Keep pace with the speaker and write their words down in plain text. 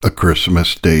A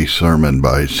Christmas Day Sermon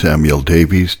by Samuel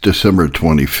Davies, December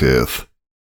 25th,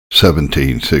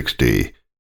 1760.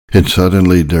 And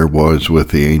suddenly there was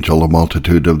with the angel a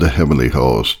multitude of the heavenly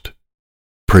host,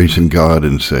 praising God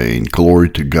and saying, Glory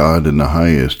to God in the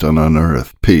highest, and on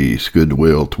earth peace,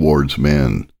 goodwill towards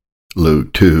men.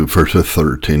 Luke 2, verses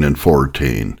 13 and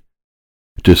 14.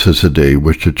 This is a day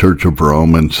which the Church of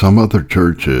Rome and some other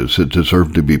churches that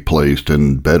deserve to be placed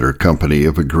in better company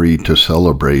have agreed to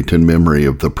celebrate in memory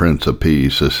of the Prince of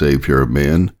Peace, the Savior of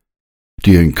men,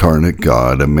 the incarnate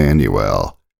God,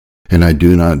 Emmanuel. And I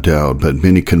do not doubt but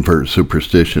many convert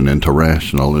superstition into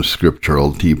rational and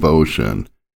scriptural devotion,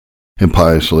 and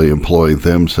piously employ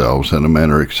themselves in a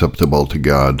manner acceptable to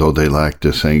God, though they lack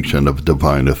the sanction of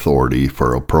divine authority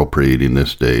for appropriating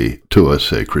this day to a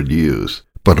sacred use.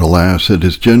 But alas, it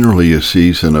is generally a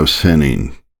season of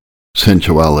sinning,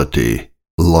 sensuality,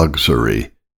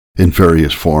 luxury, and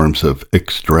various forms of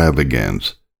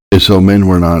extravagance, as though men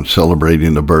were not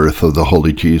celebrating the birth of the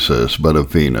holy Jesus, but of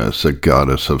Venus, a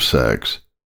goddess of sex,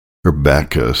 or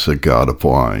Bacchus, a god of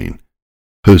wine,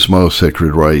 whose most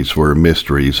sacred rites were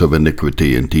mysteries of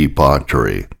iniquity and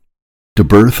debauchery. The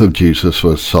birth of Jesus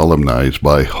was solemnized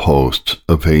by hosts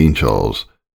of angels.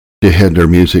 They had their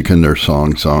music and their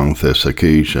songs on this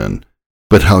occasion,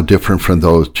 but how different from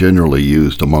those generally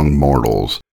used among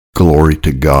mortals. Glory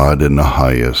to God in the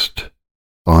highest.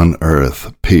 On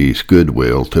earth, peace,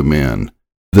 goodwill to men.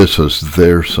 This was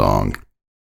their song.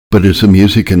 But is the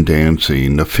music and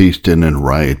dancing, the feasting and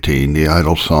rioting, the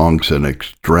idle songs and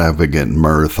extravagant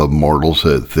mirth of mortals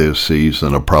at this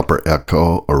season a proper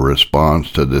echo or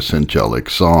response to this angelic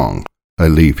song? I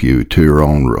leave you to your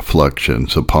own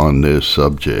reflections upon this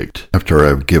subject after I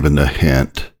have given a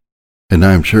hint, and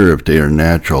I am sure if they are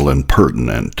natural and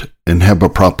pertinent and have a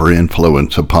proper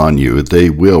influence upon you,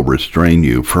 they will restrain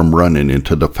you from running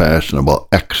into the fashionable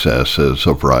excesses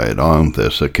of riot on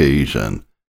this occasion.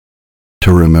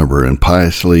 To remember and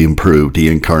piously improve the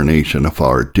incarnation of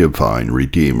our divine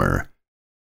Redeemer,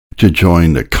 to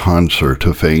join the concert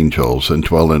of angels and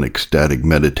dwell in ecstatic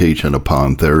meditation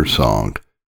upon their song.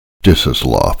 This is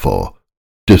lawful.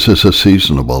 This is a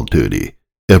seasonable duty,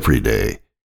 every day,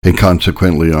 and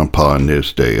consequently upon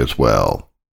this day as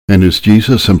well. And as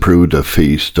Jesus improved a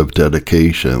feast of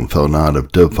dedication, though not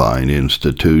of divine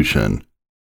institution,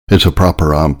 as a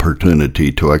proper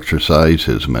opportunity to exercise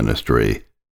his ministry,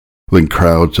 when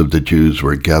crowds of the Jews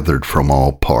were gathered from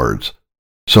all parts,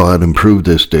 so I'd improve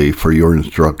this day for your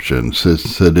instruction,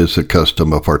 since it is the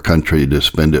custom of our country to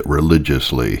spend it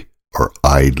religiously, or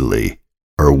idly,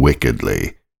 or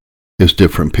wickedly, as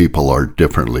different people are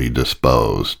differently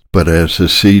disposed. But as the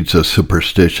seeds of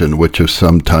superstition, which have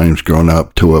sometimes grown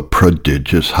up to a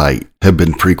prodigious height, have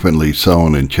been frequently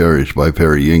sown and cherished by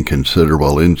very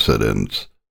inconsiderable incidents,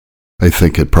 I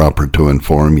think it proper to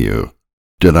inform you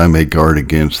that I may guard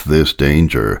against this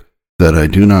danger, that I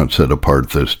do not set apart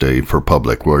this day for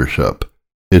public worship,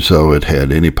 as though it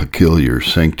had any peculiar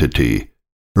sanctity,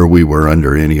 or we were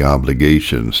under any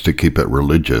obligations to keep it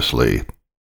religiously.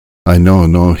 I know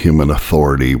no human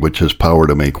authority which has power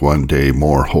to make one day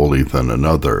more holy than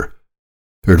another,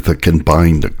 or that can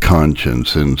bind the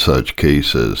conscience in such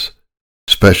cases.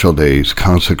 Special days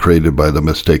consecrated by the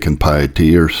mistaken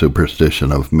piety or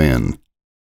superstition of men,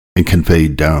 and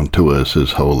conveyed down to us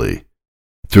as holy,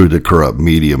 through the corrupt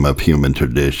medium of human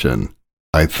tradition,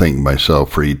 I think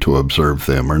myself free to observe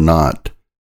them or not,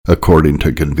 according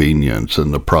to convenience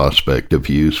and the prospect of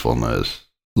usefulness,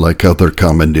 like other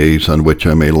common days on which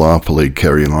I may lawfully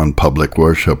carry on public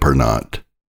worship or not,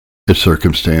 as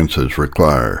circumstances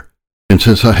require. And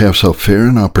since I have so fair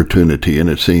an opportunity, and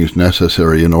it seems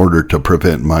necessary in order to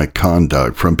prevent my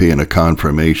conduct from being a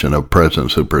confirmation of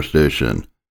present superstition,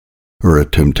 or a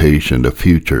temptation to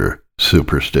future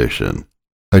superstition,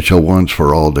 I shall once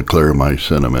for all declare my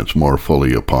sentiments more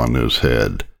fully upon this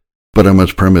head. But I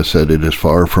must premise that it is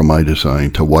far from my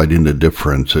design to widen the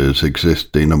differences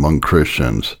existing among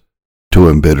Christians, to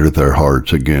embitter their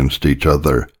hearts against each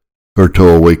other, or to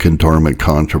awaken dormant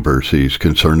controversies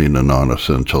concerning the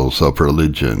non-essentials of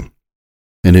religion.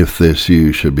 And if this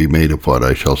use should be made of what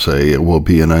I shall say, it will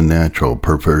be an unnatural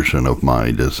perversion of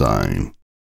my design.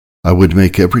 I would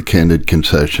make every candid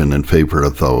concession in favor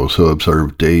of those who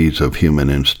observe days of human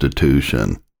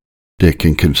institution. They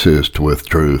can consist with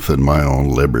truth and my own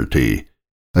liberty.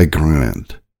 I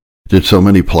grant that so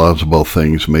many plausible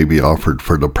things may be offered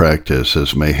for the practice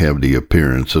as may have the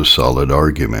appearance of solid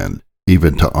argument,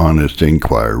 even to honest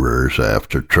inquirers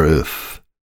after truth.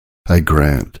 I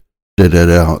grant that I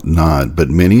doubt not but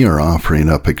many are offering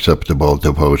up acceptable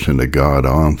devotion to God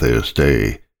on this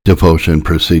day, devotion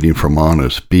proceeding from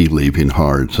honest, believing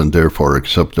hearts, and therefore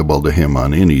acceptable to him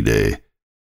on any day,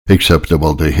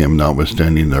 acceptable to him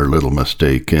notwithstanding their little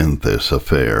mistake in this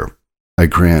affair. I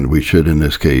grant we should in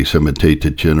this case imitate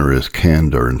the generous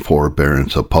candor and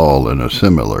forbearance of Paul in a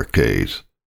similar case.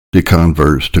 The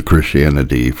converts to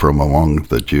Christianity from among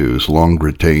the Jews long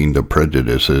retained the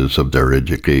prejudices of their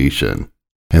education,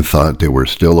 and thought they were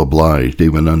still obliged,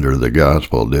 even under the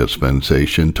gospel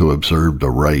dispensation, to observe the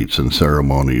rites and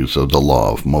ceremonies of the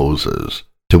law of Moses,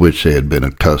 to which they had been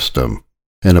accustomed,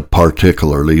 and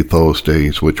particularly those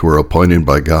days which were appointed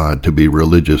by God to be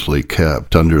religiously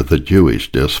kept under the Jewish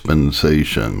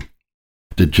dispensation.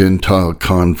 The Gentile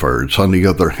converts, on the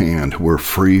other hand, were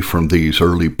free from these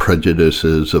early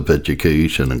prejudices of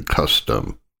education and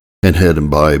custom, and had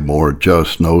imbibed more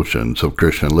just notions of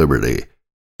Christian liberty,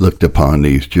 looked upon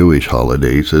these Jewish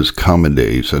holidays as common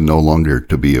days and no longer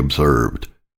to be observed.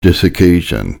 This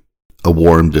occasioned a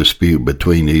warm dispute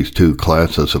between these two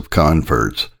classes of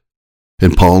converts,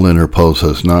 and Paul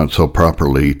interposes not so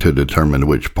properly to determine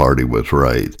which party was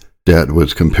right. That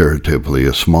was comparatively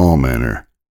a small matter,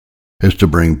 as to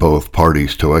bring both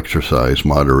parties to exercise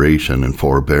moderation and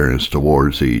forbearance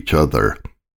towards each other,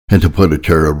 and to put a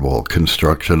charitable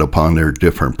construction upon their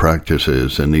different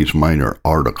practices in these minor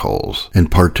articles,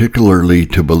 and particularly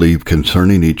to believe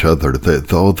concerning each other that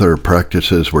though their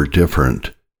practices were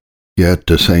different, yet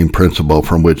the same principle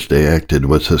from which they acted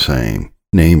was the same,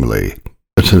 namely,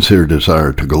 a sincere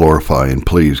desire to glorify and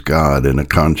please God in a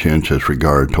conscientious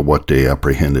regard to what they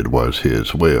apprehended was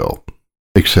his will.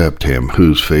 Accept him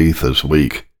whose faith is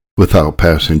weak, without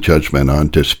passing judgment on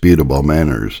disputable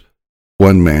matters.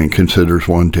 One man considers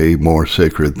one day more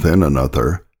sacred than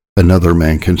another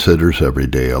man considers every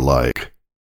day alike.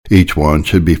 Each one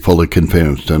should be fully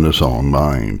convinced in his own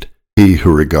mind. He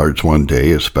who regards one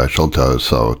day as special does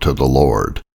so to the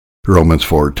Lord. Romans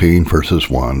 14, verses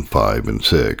 1, 5, and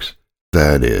 6.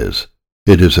 That is,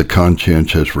 it is a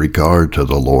conscientious regard to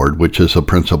the Lord which is a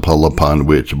principle upon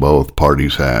which both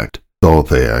parties act, though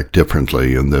they act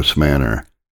differently in this manner.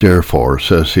 Therefore,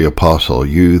 says the apostle,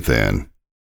 you then,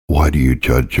 why do you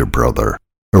judge your brother?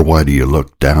 Or why do you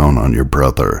look down on your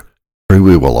brother? For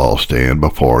we will all stand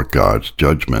before God's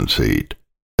judgment seat.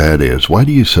 That is, why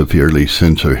do you severely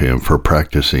censure him for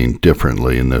practicing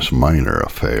differently in this minor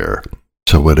affair?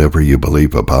 So whatever you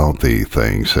believe about these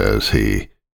things, says he,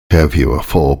 have you a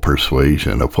full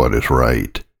persuasion of what is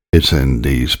right? It's in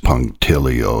these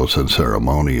punctilios and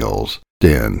ceremonials.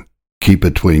 Then, keep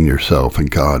between yourself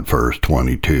and God, verse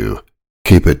 22.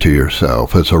 Keep it to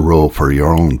yourself as a rule for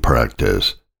your own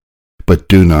practice, but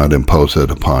do not impose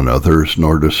it upon others,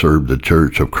 nor disturb the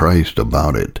church of Christ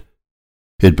about it.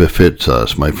 It befits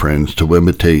us, my friends, to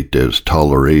imitate this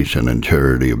toleration and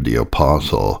charity of the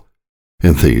apostle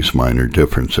in these minor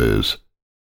differences.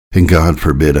 And God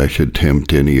forbid I should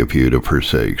tempt any of you to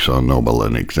forsake so noble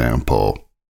an example.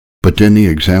 But then the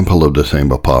example of the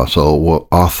same apostle will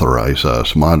authorize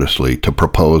us modestly to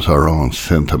propose our own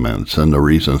sentiments and the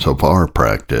reasons of our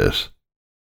practice,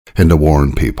 and to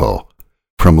warn people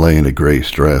from laying a great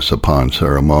stress upon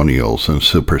ceremonials and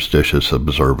superstitious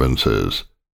observances.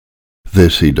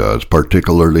 This he does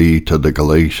particularly to the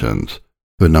Galatians,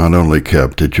 who not only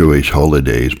kept the Jewish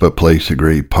holidays, but placed a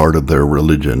great part of their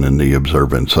religion in the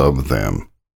observance of them.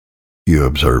 You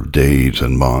observe days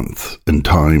and months, and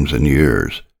times and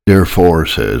years. Therefore,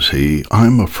 says he, I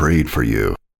am afraid for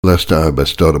you, lest I have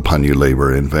bestowed upon you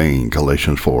labor in vain.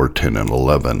 Galatians 4:10 and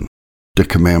 11. The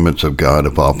commandments of God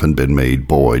have often been made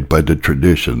void by the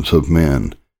traditions of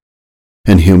men,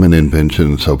 and human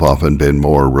inventions have often been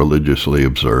more religiously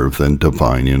observed than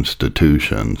divine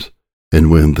institutions.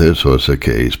 And when this was the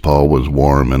case, Paul was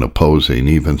warm in opposing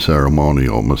even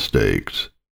ceremonial mistakes.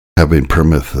 Having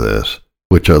premised this,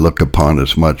 which I look upon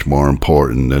as much more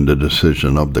important than the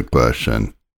decision of the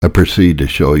question, I proceed to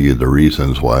show you the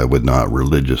reasons why I would not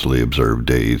religiously observe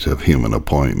days of human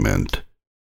appointment,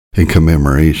 in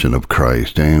commemoration of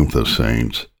Christ and the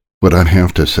saints. What I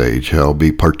have to say shall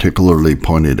be particularly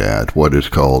pointed at what is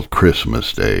called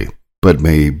Christmas Day, but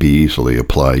may be easily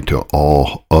applied to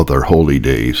all other holy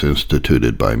days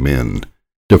instituted by men.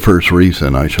 The first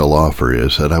reason I shall offer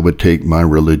is that I would take my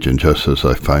religion just as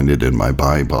I find it in my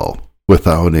Bible,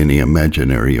 without any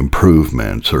imaginary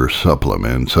improvements or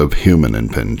supplements of human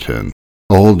invention.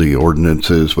 All the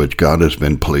ordinances which God has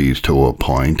been pleased to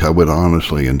appoint I would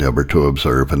honestly endeavor to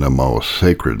observe in a most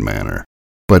sacred manner.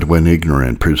 But when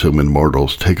ignorant, presuming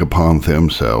mortals take upon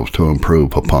themselves to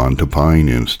improve upon divine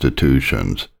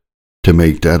institutions, to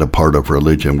make that a part of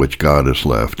religion which God has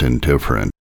left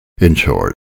indifferent, in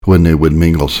short, when they would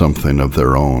mingle something of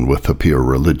their own with the pure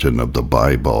religion of the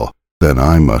Bible, then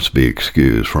I must be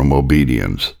excused from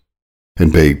obedience,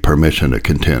 and beg permission to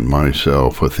content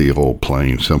myself with the old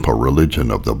plain simple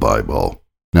religion of the Bible.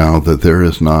 Now that there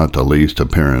is not the least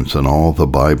appearance in all the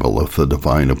Bible of the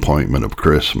divine appointment of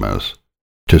Christmas,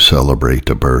 to celebrate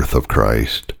the birth of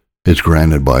Christ, is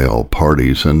granted by all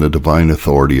parties, and the divine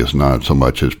authority is not so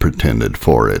much as pretended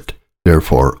for it.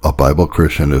 Therefore, a Bible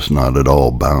Christian is not at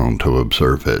all bound to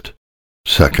observe it.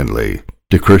 Secondly,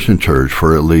 the Christian Church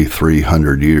for at least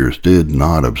 300 years did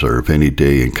not observe any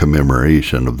day in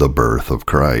commemoration of the birth of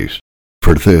Christ.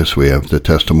 For this we have the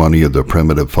testimony of the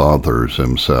primitive fathers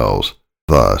themselves.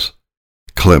 Thus,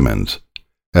 Clemens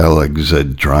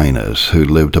Alexandrinus, who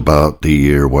lived about the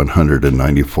year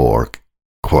 194,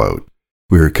 quote,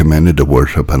 "We are commanded to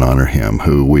worship and honor him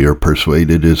who we are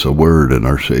persuaded is a Word and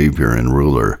our Savior and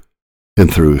Ruler,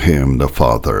 and through him the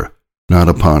Father, not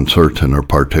upon certain or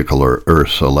particular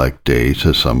earth-select days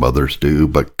as some others do,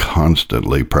 but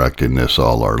constantly practicing this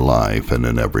all our life and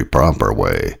in every proper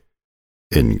way."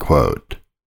 End quote.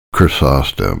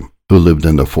 Chrysostom, who lived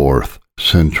in the 4th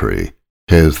century,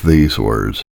 has these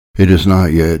words, "It is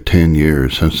not yet 10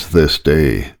 years since this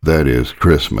day, that is,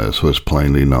 Christmas, was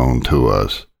plainly known to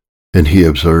us, and he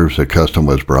observes the custom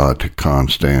was brought to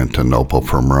Constantinople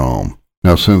from Rome.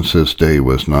 Now since this day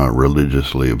was not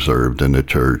religiously observed in the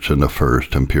Church in the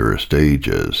first and purest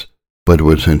ages, but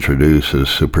was introduced as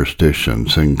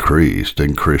superstitions increased,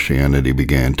 and Christianity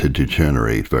began to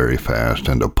degenerate very fast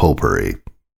into popery,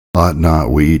 ought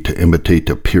not we to imitate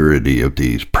the purity of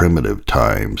these primitive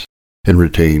times, and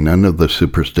retain none of the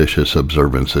superstitious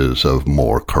observances of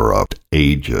more corrupt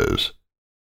ages?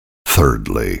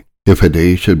 Thirdly, if a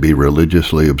day should be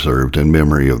religiously observed in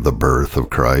memory of the birth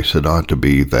of Christ, it ought to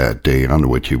be that day on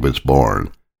which he was born.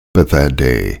 But that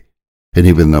day, and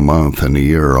even the month and the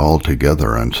year, are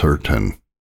altogether uncertain.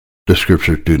 The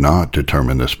Scriptures do not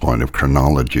determine this point of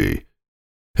chronology,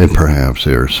 and perhaps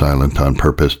they are silent on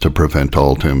purpose to prevent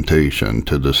all temptation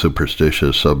to the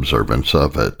superstitious observance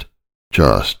of it.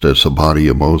 Just as the body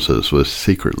of Moses was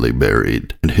secretly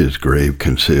buried and his grave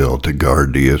concealed to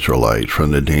guard the Israelites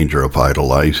from the danger of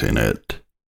idolizing it,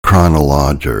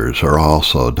 chronologers are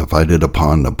also divided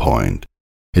upon the point,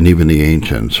 and even the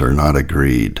ancients are not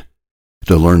agreed.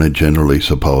 The learned generally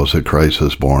suppose that Christ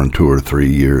was born 2 or 3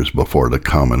 years before the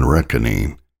common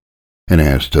reckoning, and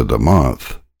as to the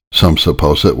month, some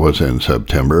suppose it was in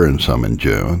September and some in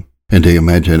June, and they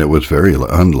imagine it was very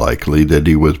unlikely that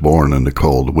he was born in the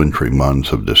cold wintry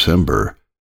months of December,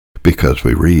 because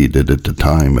we read that at the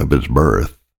time of his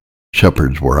birth,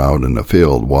 shepherds were out in the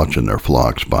field watching their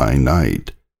flocks by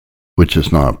night, which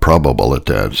is not probable at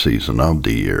that season of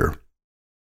the year.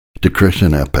 The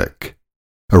Christian epoch,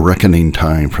 a reckoning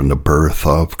time from the birth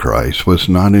of Christ, was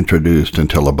not introduced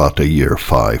until about the year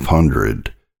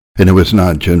 500, and it was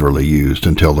not generally used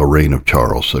until the reign of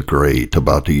Charles the Great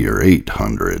about the year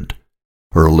 800.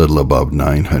 Or a little above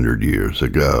 900 years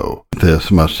ago.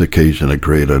 This must occasion a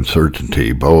great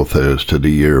uncertainty both as to the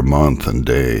year, month, and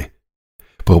day.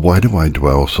 But why do I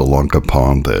dwell so long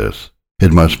upon this?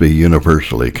 It must be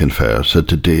universally confessed that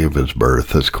the day of his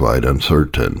birth is quite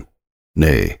uncertain.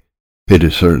 Nay, it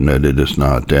is certain that it is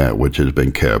not that which has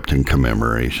been kept in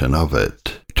commemoration of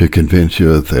it. To convince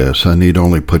you of this, I need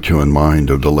only put you in mind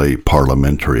of the late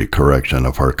parliamentary correction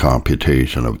of our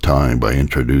computation of time by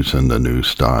introducing the new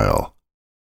style,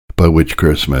 by which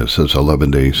Christmas is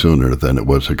 11 days sooner than it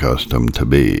was accustomed to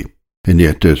be. And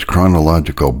yet this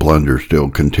chronological blunder still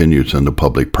continues in the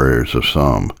public prayers of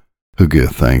some, who give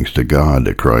thanks to God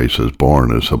that Christ is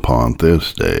born as upon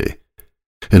this day.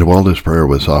 And while this prayer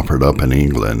was offered up in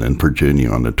England and Virginia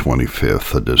on the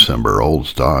 25th of December, old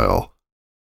style,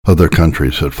 other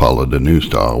countries that followed the new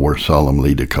style were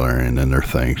solemnly declaring in their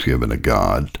thanksgiving to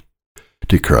God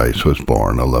that Christ was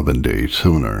born 11 days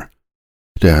sooner.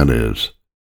 That is,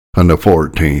 on the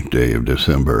 14th day of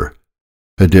December.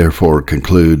 I therefore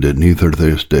conclude that neither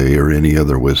this day or any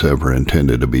other was ever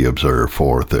intended to be observed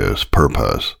for this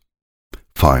purpose.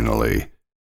 Finally,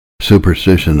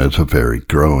 superstition is a very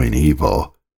growing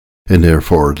evil, and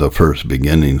therefore the first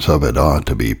beginnings of it ought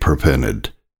to be prevented.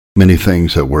 Many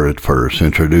things that were at first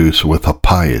introduced with a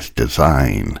pious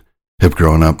design have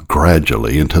grown up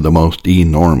gradually into the most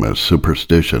enormous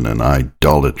superstition and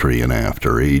idolatry in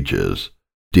after ages.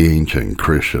 The ancient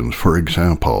Christians, for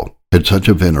example, had such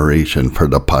a veneration for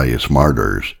the pious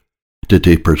martyrs that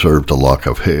they preserved a lock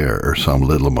of hair or some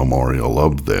little memorial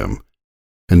of them,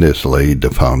 and this laid the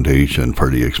foundation for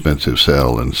the expensive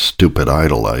sale and stupid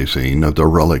idolizing of the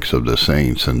relics of the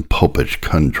saints in popish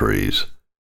countries.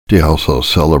 They also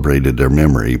celebrated their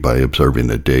memory by observing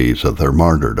the days of their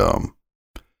martyrdom.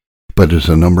 But as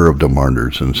the number of the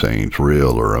martyrs and saints,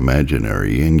 real or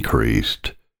imaginary,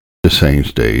 increased, the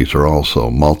saints' days are also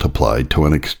multiplied to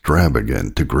an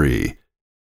extravagant degree,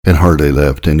 and hardly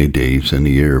left any days in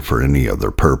the year for any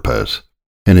other purpose.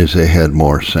 And as they had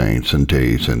more saints and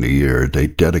days in the year, they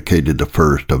dedicated the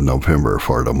 1st of November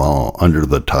for them all under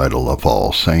the title of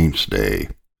All Saints' Day.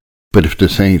 But if the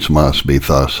saints must be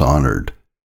thus honored,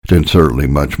 then certainly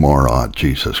much more ought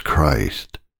Jesus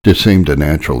Christ. This seemed a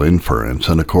natural inference,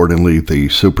 and accordingly the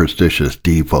superstitious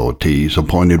devotees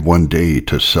appointed one day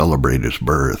to celebrate his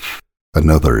birth,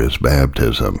 another his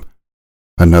baptism,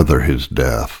 another his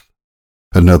death,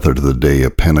 another the day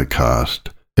of Pentecost,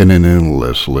 and an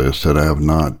endless list that I have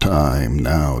not time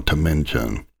now to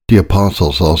mention. The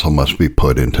apostles also must be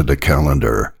put into the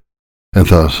calendar, and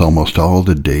thus almost all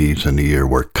the days in the year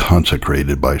were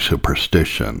consecrated by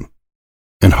superstition,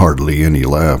 and hardly any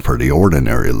left for the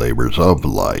ordinary labors of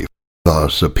life.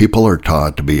 Thus the people are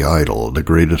taught to be idle the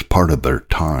greatest part of their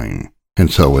time,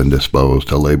 and so indisposed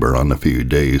to labor on the few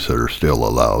days that are still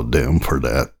allowed them for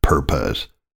that purpose.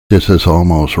 This has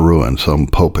almost ruined some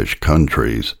popish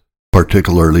countries,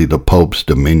 particularly the Pope's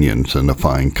dominions in the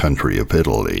fine country of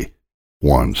Italy,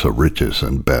 once the richest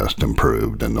and best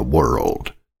improved in the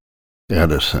world.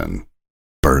 Edison,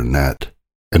 Burnet,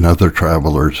 and other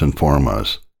travelers inform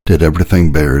us that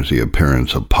everything bears the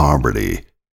appearance of poverty,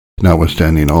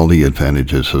 notwithstanding all the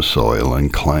advantages of soil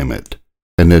and climate,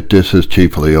 and that this is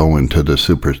chiefly owing to the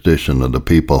superstition of the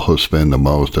people who spend the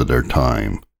most of their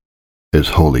time as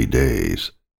holy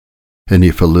days. And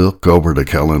if you look over the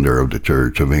calendar of the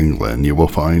Church of England, you will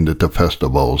find that the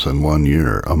festivals in 1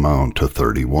 year amount to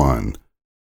 31,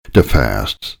 the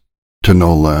fasts to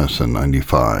no less than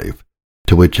 95,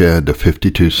 to which add the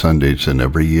 52 Sundays in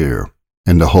every year,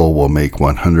 and the whole will make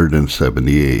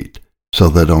 178, so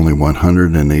that only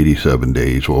 187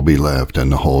 days will be left in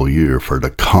the whole year for the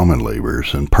common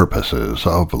labors and purposes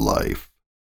of life.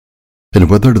 And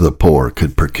whether the poor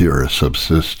could procure a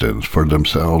subsistence for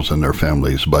themselves and their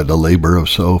families by the labor of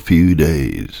so few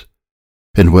days,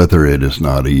 and whether it is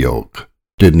not a yoke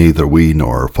that neither we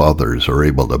nor our fathers are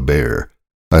able to bear,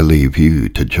 I leave you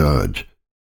to judge.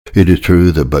 It is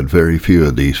true that but very few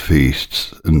of these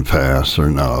feasts and fasts are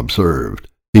now observed,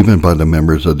 even by the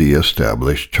members of the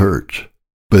established church.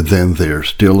 But then they are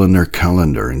still in their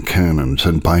calendar and canons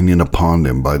and binding upon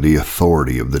them by the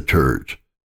authority of the church.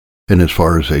 And as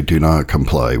far as they do not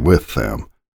comply with them,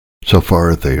 so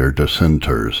far they are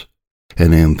dissenters,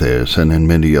 and in this and in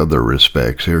many other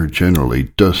respects they are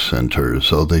generally dissenters,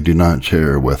 though they do not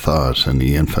share with us in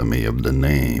the infamy of the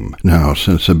name. Now,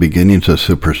 since the beginnings of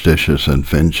superstitious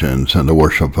inventions and the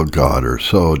worship of God are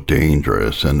so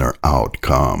dangerous in their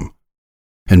outcome,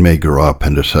 and may grow up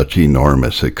into such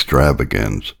enormous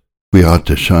extravagance, we ought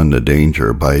to shun the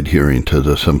danger by adhering to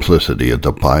the simplicity of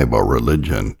the Bible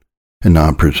religion, and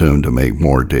not presume to make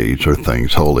more days or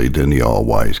things holy than the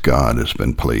all-wise God has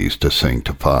been pleased to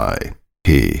sanctify.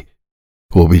 He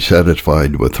will be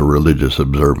satisfied with the religious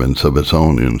observance of his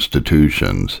own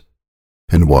institutions,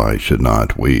 and why should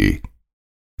not we?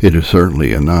 It is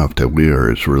certainly enough that we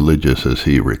are as religious as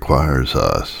he requires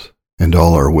us, and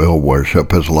all our will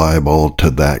worship is liable to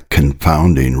that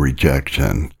confounding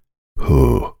rejection.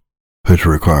 Who has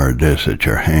required this at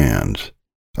your hands?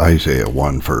 Isaiah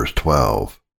 1 verse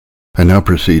 12. I now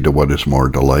proceed to what is more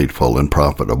delightful and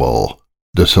profitable,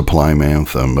 the sublime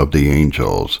anthem of the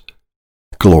angels.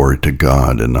 Glory to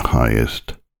God in the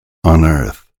highest, on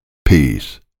earth,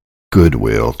 peace,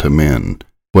 goodwill to men.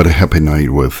 What a happy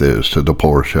night was this to the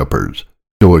poor shepherds,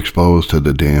 though exposed to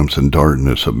the damps and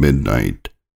darkness of midnight,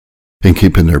 and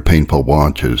keeping their painful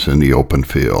watches in the open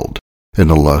field.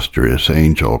 An illustrious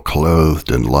angel,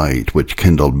 clothed in light, which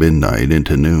kindled midnight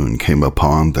into noon, came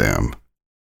upon them,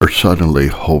 or suddenly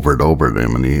hovered over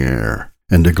them in the air,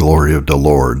 and the glory of the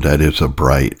Lord, that is a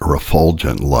bright,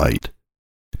 refulgent light,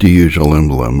 the usual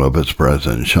emblem of his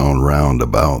presence, shone round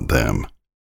about them.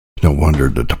 No wonder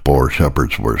that the poor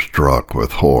shepherds were struck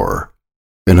with horror,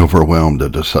 and overwhelmed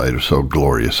at the sight of so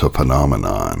glorious a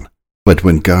phenomenon. But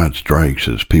when God strikes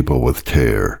his people with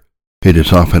terror, it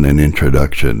is often an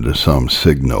introduction to some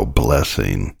signal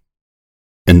blessing,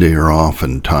 and they are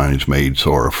oftentimes made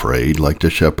sore afraid, like the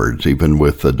shepherds, even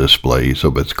with the displays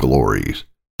of its glories.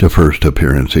 The first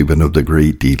appearance even of the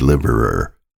great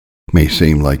deliverer may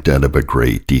seem like that of a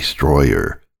great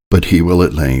destroyer, but he will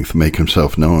at length make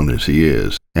himself known as he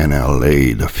is, and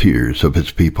allay the fears of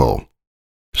his people.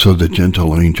 So the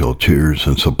gentle angel cheers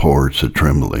and supports the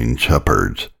trembling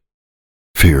shepherds.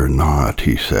 Fear not,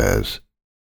 he says.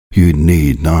 You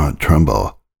need not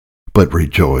tremble, but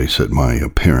rejoice at my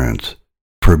appearance.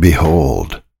 For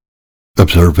behold,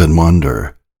 observe and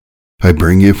wonder, I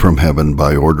bring you from heaven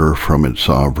by order from its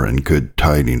sovereign good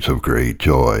tidings of great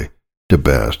joy, the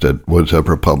best that was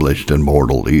ever published in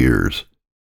mortal ears,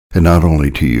 and not only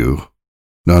to you,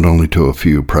 not only to a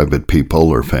few private people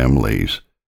or families,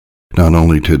 not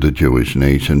only to the Jewish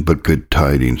nation, but good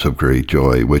tidings of great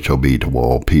joy which shall be to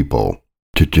all people,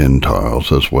 to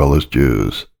Gentiles as well as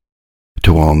Jews,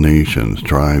 to all nations,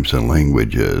 tribes, and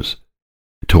languages,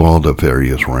 to all the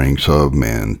various ranks of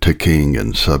men, to king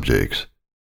and subjects,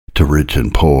 to rich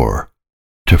and poor,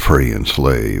 to free and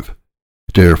slave.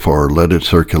 Therefore let it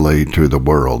circulate through the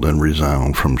world and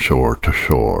resound from shore to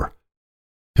shore.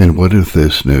 And what if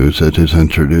this news that is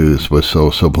introduced with so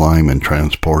sublime and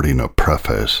transporting a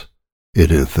preface? It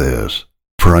is this: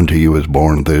 For unto you is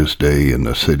born this day in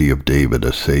the city of David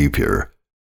a Saviour,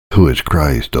 who is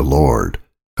Christ the Lord.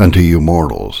 Unto you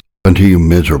mortals, unto you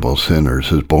miserable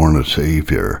sinners is born a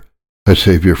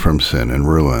Saviour from sin and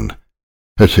ruin,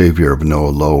 a Saviour of no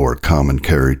low or common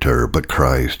character, but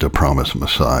Christ, the promised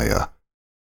Messiah,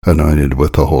 anointed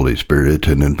with the Holy Spirit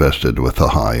and invested with the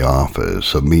high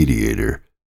office of mediator,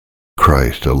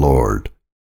 Christ the Lord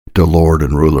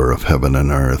and ruler of heaven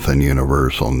and earth and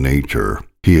universal nature.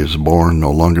 He is born no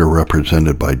longer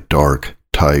represented by dark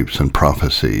types and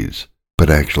prophecies, but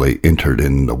actually entered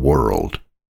in the world,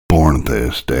 born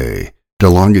this day. The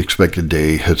long-expected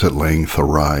day has at length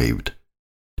arrived.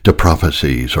 The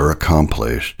prophecies are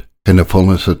accomplished, and the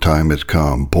fullness of time has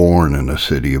come, born in the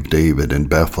city of David in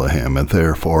Bethlehem, and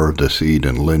therefore of the seed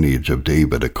and lineage of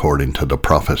David according to the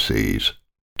prophecies.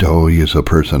 Though he is a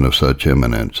person of such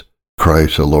eminence,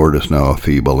 Christ the Lord is now a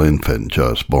feeble infant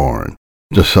just born,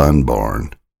 the Son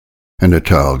born, and a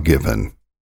child given.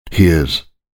 He is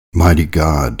mighty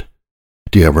God,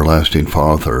 the everlasting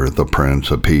Father, the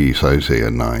Prince of Peace,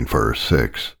 Isaiah 9, verse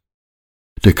 6.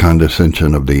 The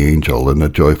condescension of the angel and the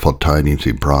joyful tidings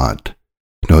he brought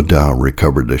no doubt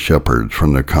recovered the shepherds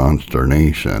from their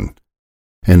consternation,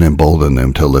 and emboldened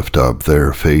them to lift up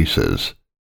their faces.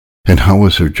 And how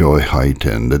was their joy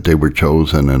heightened that they were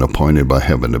chosen and appointed by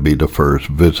heaven to be the first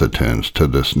visitants to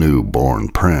this new-born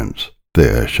prince.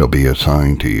 This shall be a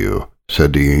sign to you,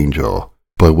 said the angel,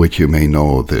 by which you may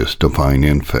know this divine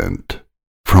infant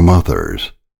from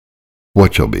others.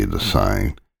 What shall be the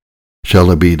sign?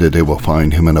 Shall it be that they will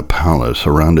find him in a palace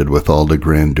surrounded with all the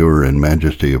grandeur and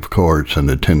majesty of courts and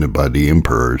attended by the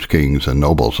emperors, kings, and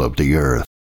nobles of the earth,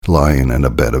 lying in a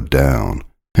bed of down,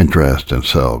 and dressed in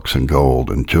silks and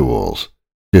gold and jewels?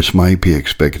 This might be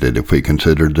expected if we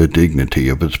considered the dignity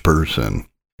of his person.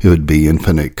 It would be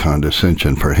infinite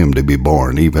condescension for him to be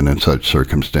born even in such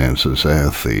circumstances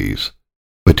as these.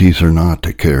 But these are not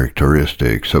the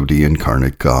characteristics of the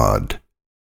incarnate God.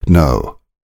 No,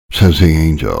 says the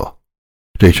angel,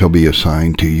 they shall be a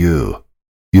sign to you.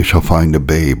 You shall find a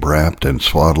babe wrapped in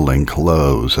swaddling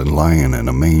clothes and lying in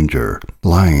a manger,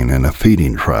 lying in a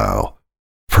feeding trough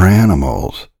for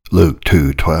animals. Luke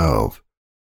 2:12.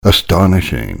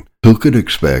 Astonishing! Who could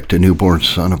expect a newborn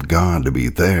Son of God to be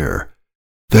there,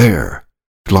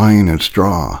 lying in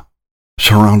straw,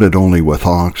 surrounded only with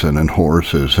oxen and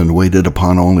horses, and waited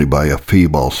upon only by a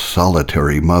feeble,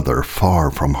 solitary mother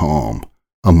far from home,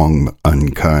 among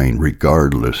unkind,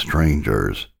 regardless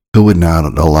strangers, who would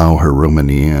not allow her room in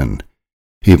the inn,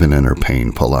 even in her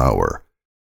painful hour?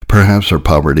 Perhaps her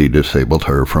poverty disabled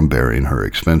her from bearing her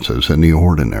expenses in the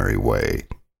ordinary way,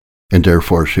 and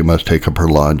therefore she must take up her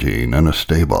lodging in a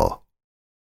stable.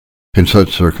 In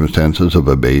such circumstances of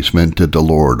abasement did the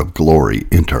Lord of glory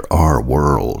enter our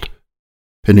world.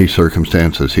 In these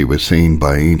circumstances he was seen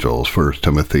by angels, 1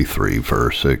 Timothy 3,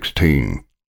 verse 16,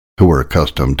 who were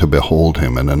accustomed to behold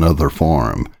him in another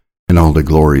form, in all the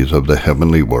glories of the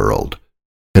heavenly world.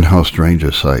 And how strange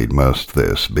a sight must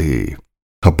this be!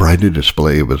 How bright a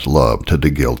display of his love to the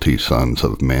guilty sons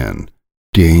of men!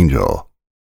 The angel,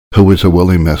 who was a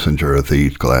willing messenger of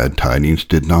these glad tidings,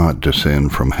 did not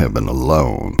descend from heaven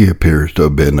alone. He appears to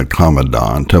have been the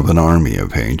commandant of an army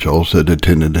of angels that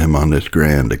attended him on this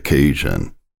grand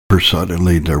occasion. For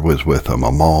suddenly there was with him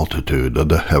a multitude of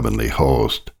the heavenly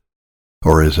host,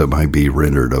 or as it might be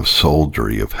rendered, of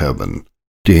soldiery of heaven.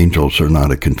 The angels are not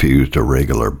a confused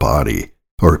irregular body,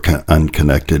 or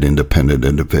unconnected independent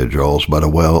individuals, but a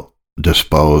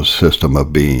well-disposed system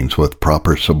of beings with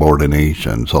proper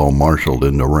subordinations, all marshaled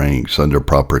into ranks under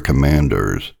proper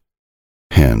commanders.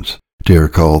 Hence, they are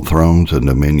called thrones and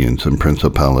dominions and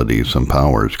principalities and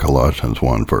powers, Colossians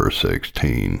 1 verse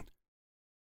 16.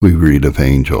 We read of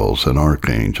angels and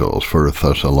archangels, 1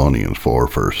 Thessalonians 4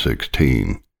 verse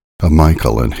 16. Of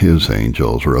Michael and his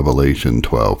angels, Revelation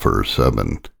 12 verse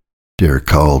 7. They are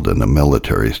called in the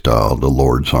military style the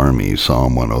Lord's army,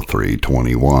 Psalm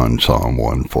 103:21, Psalm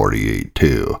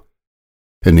 148:2.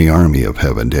 In the army of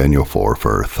heaven, Daniel 4,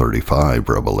 verse 35,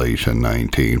 Revelation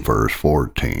 19, verse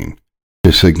 14,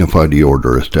 to signify the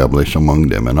order established among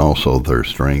them, and also their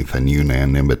strength and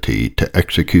unanimity to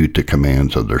execute the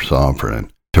commands of their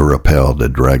sovereign, to repel the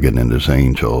dragon and his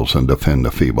angels, and defend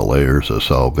the feeble heirs of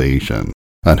salvation,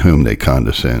 on whom they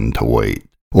condescend to wait.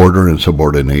 Order and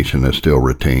subordination is still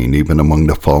retained even among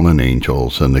the fallen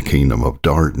angels in the kingdom of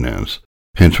darkness.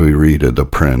 Hence we read of the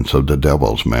prince of the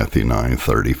devils, Matthew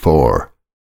 9:34,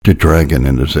 the dragon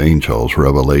and his angels,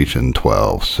 Revelation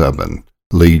 12:7,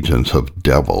 legions of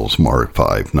devils, Mark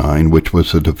 5:9, which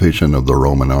was a division of the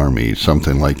Roman army,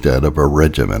 something like that of a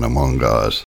regiment among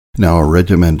us. Now a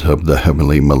regiment of the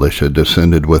heavenly militia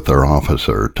descended with their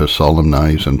officer to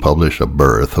solemnize and publish the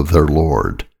birth of their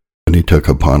Lord, and he took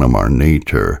upon him our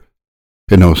nature.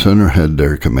 And no sooner had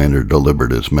their commander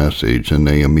delivered his message, than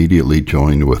they immediately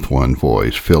joined with one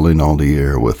voice, filling all the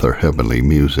air with their heavenly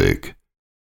music,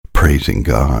 praising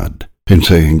God, and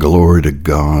saying, Glory to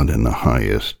God in the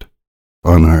highest,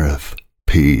 on earth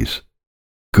peace,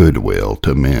 goodwill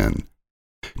to men.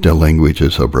 The language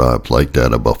is abrupt like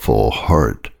that of a full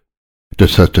heart, to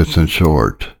set this in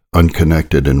short,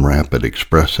 unconnected and rapid,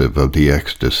 expressive of the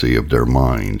ecstasy of their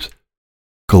minds.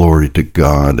 Glory to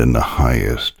God in the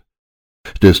highest.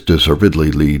 This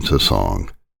deservedly leads a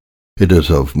song. It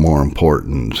is of more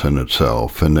importance in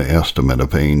itself, in the estimate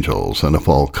of angels, and of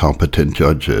all competent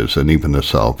judges, and even the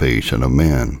salvation of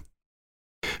men.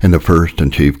 And the first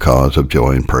and chief cause of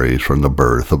joy and praise from the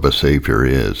birth of a Savior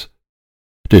is,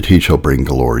 that he shall bring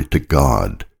glory to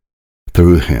God.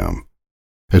 Through him,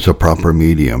 as a proper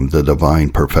medium, the divine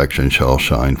perfection shall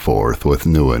shine forth with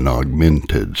new and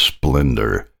augmented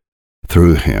splendor.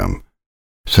 Through him,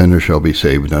 sinners shall be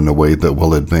saved in a way that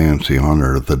will advance the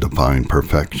honor of the divine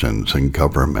perfections in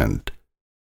government.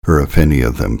 Or if any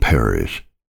of them perish,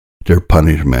 their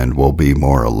punishment will be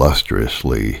more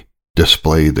illustriously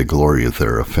display the glory of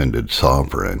their offended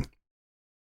sovereign.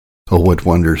 Oh, what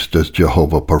wonders does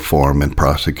Jehovah perform in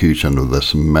prosecution of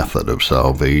this method of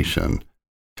salvation!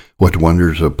 What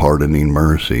wonders of pardoning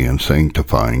mercy and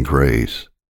sanctifying grace!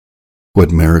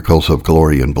 What miracles of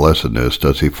glory and blessedness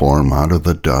does he form out of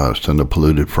the dust and the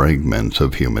polluted fragments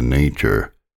of human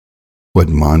nature! What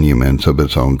monuments of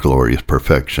his own glorious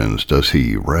perfections does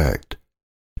he erect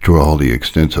through all the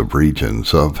extensive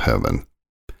regions of heaven!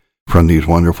 From these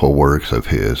wonderful works of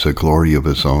his, the glory of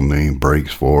his own name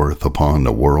breaks forth upon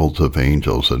the worlds of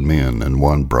angels and men in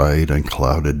one bright and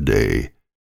clouded day,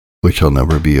 which shall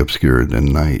never be obscured in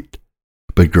night,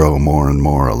 but grow more and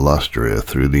more illustrious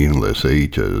through the endless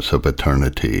ages of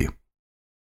eternity.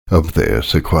 Of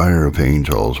this the choir of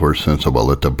angels were sensible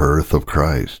at the birth of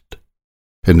Christ,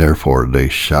 and therefore they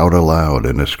shout aloud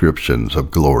in ascriptions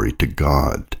of glory to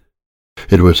God.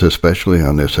 It was especially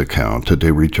on this account that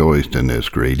they rejoiced in this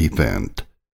great event,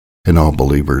 and all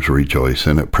believers rejoice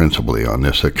in it principally on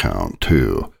this account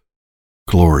too.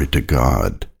 Glory to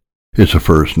God is the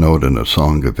first note in a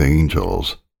song of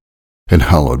angels, and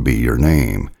hallowed be your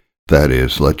name, that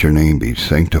is, let your name be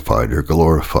sanctified or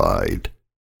glorified,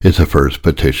 is the first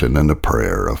petition and the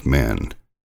prayer of men.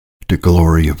 The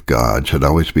glory of God should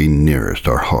always be nearest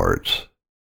our hearts.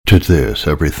 To this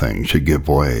everything should give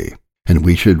way, and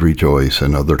we should rejoice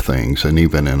in other things and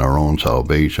even in our own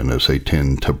salvation as they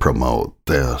tend to promote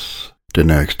this. The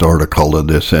next article of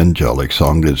this angelic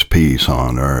song is peace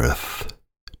on earth.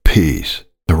 Peace,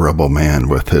 the rebel man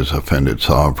with his offended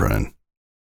sovereign.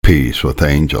 Peace with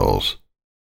angels.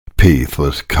 Peace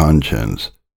with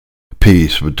conscience.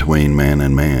 Peace between man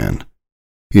and man.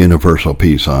 Universal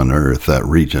peace on earth, that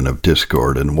region of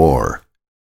discord and war.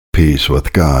 Peace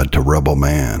with God to rebel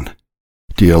man.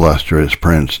 The illustrious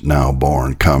prince now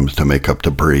born comes to make up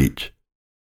the breach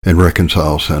and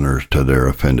reconcile sinners to their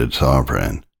offended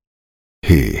sovereign.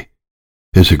 He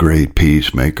is a great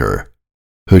peacemaker,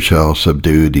 who shall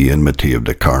subdue the enmity of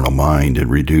the carnal mind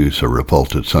and reduce the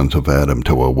revolted sons of Adam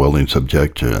to a willing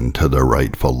subjection to their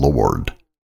rightful Lord.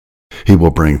 He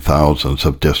will bring thousands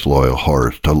of disloyal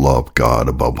hearts to love God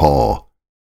above all,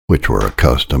 which were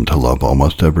accustomed to love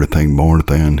almost everything more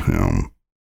than him.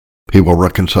 He will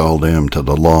reconcile them to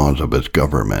the laws of his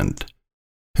government,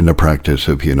 in the practice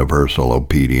of universal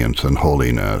obedience and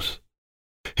holiness.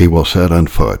 He will set on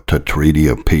foot a treaty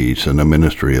of peace in the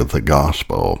ministry of the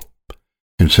gospel,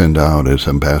 and send out his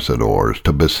ambassadors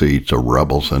to beseech the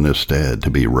rebels in his stead to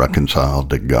be reconciled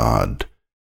to God.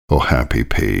 O happy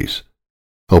peace!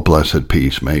 O blessed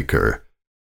peacemaker,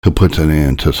 who puts an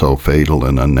end to so fatal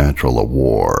and unnatural a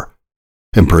war,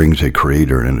 and brings a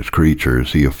creator and his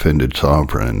creatures, the offended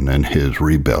sovereign and his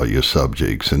rebellious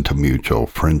subjects, into mutual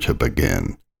friendship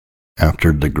again,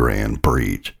 after the grand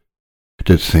breach.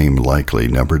 that seemed likely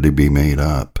never to be made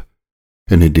up,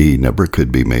 and indeed never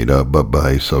could be made up but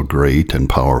by so great and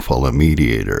powerful a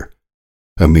mediator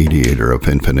of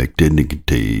infinite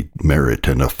dignity, merit,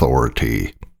 and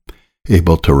authority,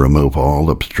 able to remove all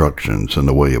obstructions in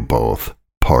the way of both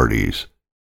parties.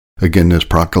 Again, this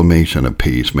proclamation of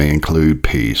peace may include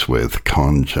peace with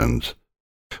conscience.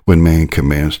 When man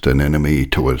commenced an enemy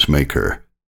to his Maker,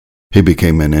 he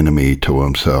became an enemy to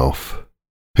himself.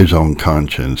 His own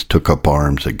conscience took up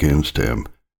arms against him,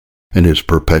 and is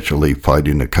perpetually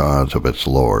fighting the cause of its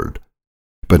Lord.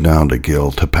 But now the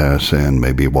guilt of past sin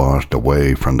may be washed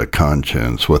away from the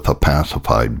conscience with the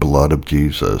pacified blood of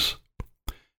Jesus,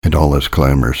 and all his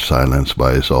clamors silenced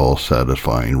by his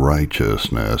all-satisfying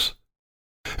righteousness.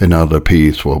 And now the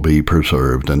peace will be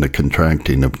preserved, and the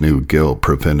contracting of new guilt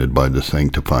prevented by the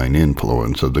sanctifying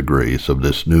influence of the grace of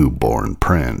this new-born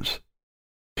Prince.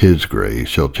 His grace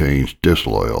shall change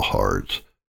disloyal hearts,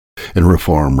 and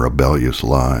reform rebellious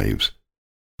lives,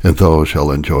 and those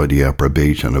shall enjoy the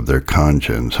approbation of their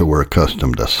conscience who were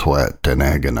accustomed to sweat and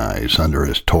agonize under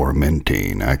his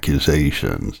tormenting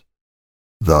accusations.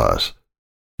 Thus,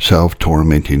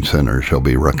 self-tormenting sinners shall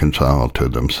be reconciled to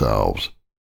themselves,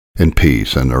 and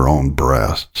peace in their own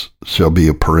breasts shall be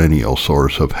a perennial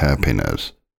source of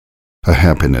happiness, a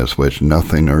happiness which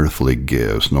nothing earthly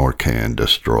gives nor can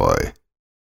destroy,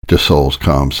 the soul's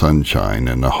calm sunshine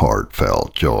and the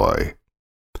heartfelt joy.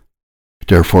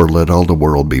 Therefore let all the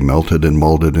world be melted and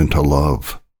molded into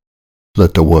love.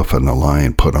 Let the wolf and the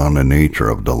lion put on the nature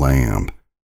of the lamb,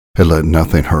 and let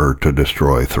nothing hurt or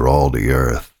destroy through all the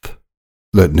earth.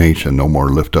 Let nation no more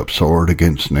lift up sword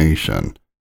against nation.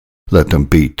 Let them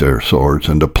beat their swords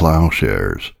into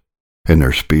plowshares, and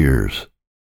their spears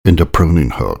into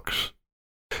pruning hooks,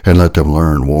 and let them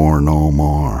learn war no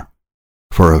more.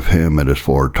 For of him it is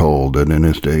foretold that in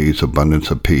his days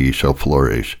abundance of peace shall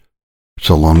flourish,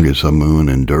 so long as the moon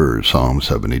endures. Psalm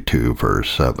 72, verse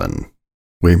 7.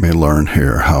 We may learn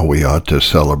here how we ought to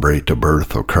celebrate the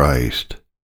birth of Christ.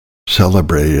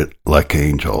 Celebrate it like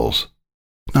angels,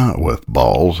 not with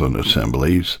balls and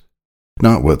assemblies,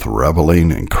 not with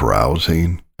reveling and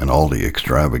carousing and all the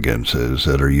extravagances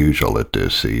that are usual at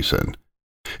this season,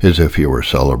 as if you were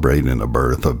celebrating the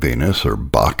birth of Venus or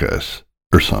Bacchus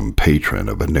or some patron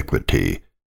of iniquity,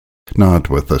 not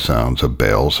with the sounds of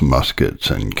bells, muskets,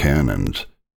 and cannons,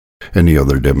 and the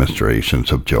other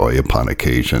demonstrations of joy upon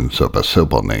occasions of a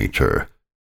civil nature.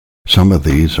 Some of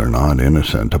these are not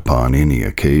innocent upon any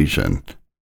occasion,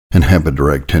 and have a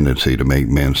direct tendency to make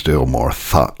men still more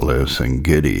thoughtless and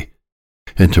giddy,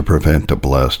 and to prevent the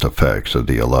blessed effects of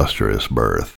the illustrious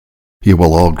birth. You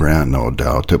will all grant, no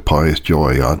doubt, that pious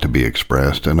joy ought to be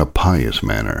expressed in a pious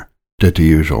manner, that the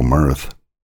usual mirth,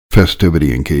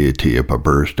 festivity, and gaiety of a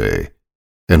birthday,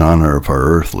 in honor of our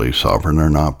earthly sovereign, are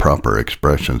not proper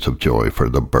expressions of joy for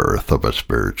the birth of a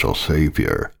spiritual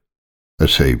Savior, a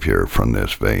Savior from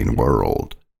this vain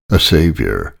world, a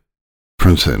Savior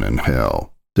from sin and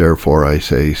hell. Therefore I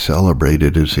say, celebrate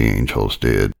it as the angels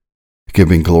did,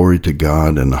 giving glory to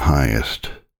God in the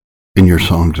highest. In your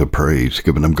songs of praise,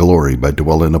 giving him glory by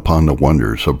dwelling upon the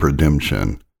wonders of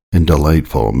redemption in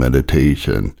delightful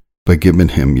meditation, by giving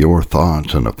him your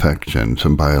thoughts and affections,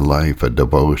 and by a life of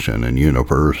devotion and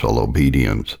universal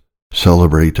obedience.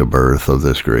 Celebrate the birth of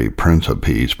this great Prince of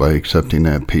Peace by accepting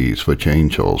that peace which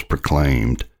angels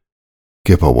proclaimed.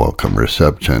 Give a welcome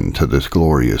reception to this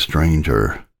glorious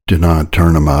stranger. Do not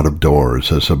turn him out of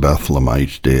doors as the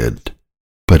Bethlehemites did,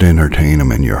 but entertain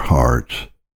him in your hearts.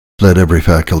 Let every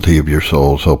faculty of your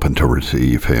souls open to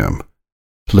receive him.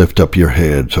 Lift up your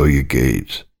heads, O you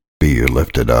gates. Be you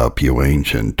lifted up, you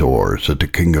ancient doors, that the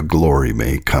King of glory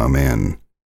may come in.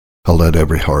 Let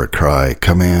every heart cry,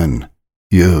 come in,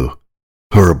 you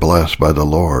who are blessed by the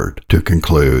Lord. To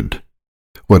conclude,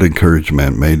 what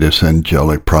encouragement may this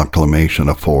angelic proclamation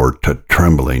afford to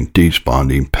trembling,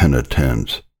 desponding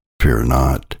penitents? Fear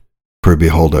not, for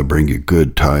behold, I bring you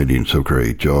good tidings of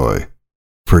great joy.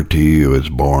 For to you is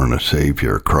born a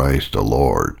Savior, Christ the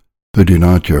Lord. Who do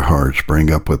not your hearts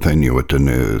spring up within you at the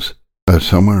news, as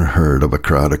somewhere heard of a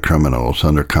crowd of criminals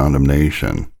under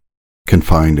condemnation,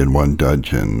 confined in one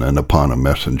dungeon, and upon a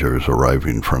messengers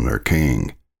arriving from their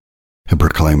king, and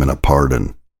proclaiming a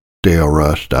pardon, they all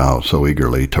rushed out so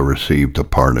eagerly to receive the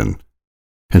pardon,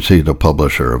 and see the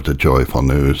publisher of the joyful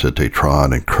news, that they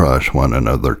trod and crushed one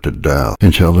another to death.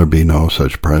 And shall there be no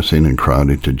such pressing and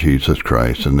crowding to Jesus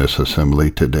Christ in this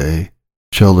assembly today?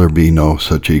 Shall there be no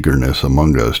such eagerness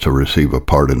among us to receive a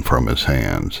pardon from his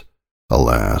hands?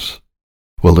 Alas!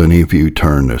 Will any of you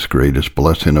turn this greatest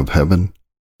blessing of heaven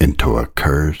into a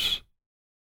curse?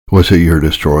 Was it your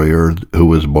destroyer who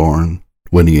was born?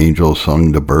 when the angels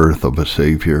sung the birth of a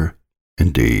Savior?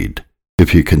 Indeed,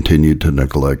 if you continue to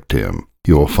neglect him,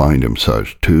 you will find him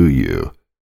such to you,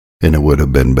 and it would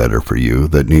have been better for you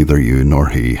that neither you nor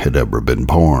he had ever been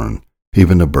born.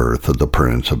 Even the birth of the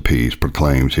Prince of Peace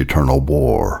proclaims eternal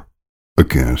war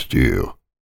against you.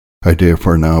 I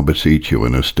therefore now beseech you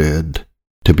in his stead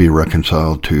to be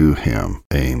reconciled to him.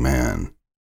 Amen.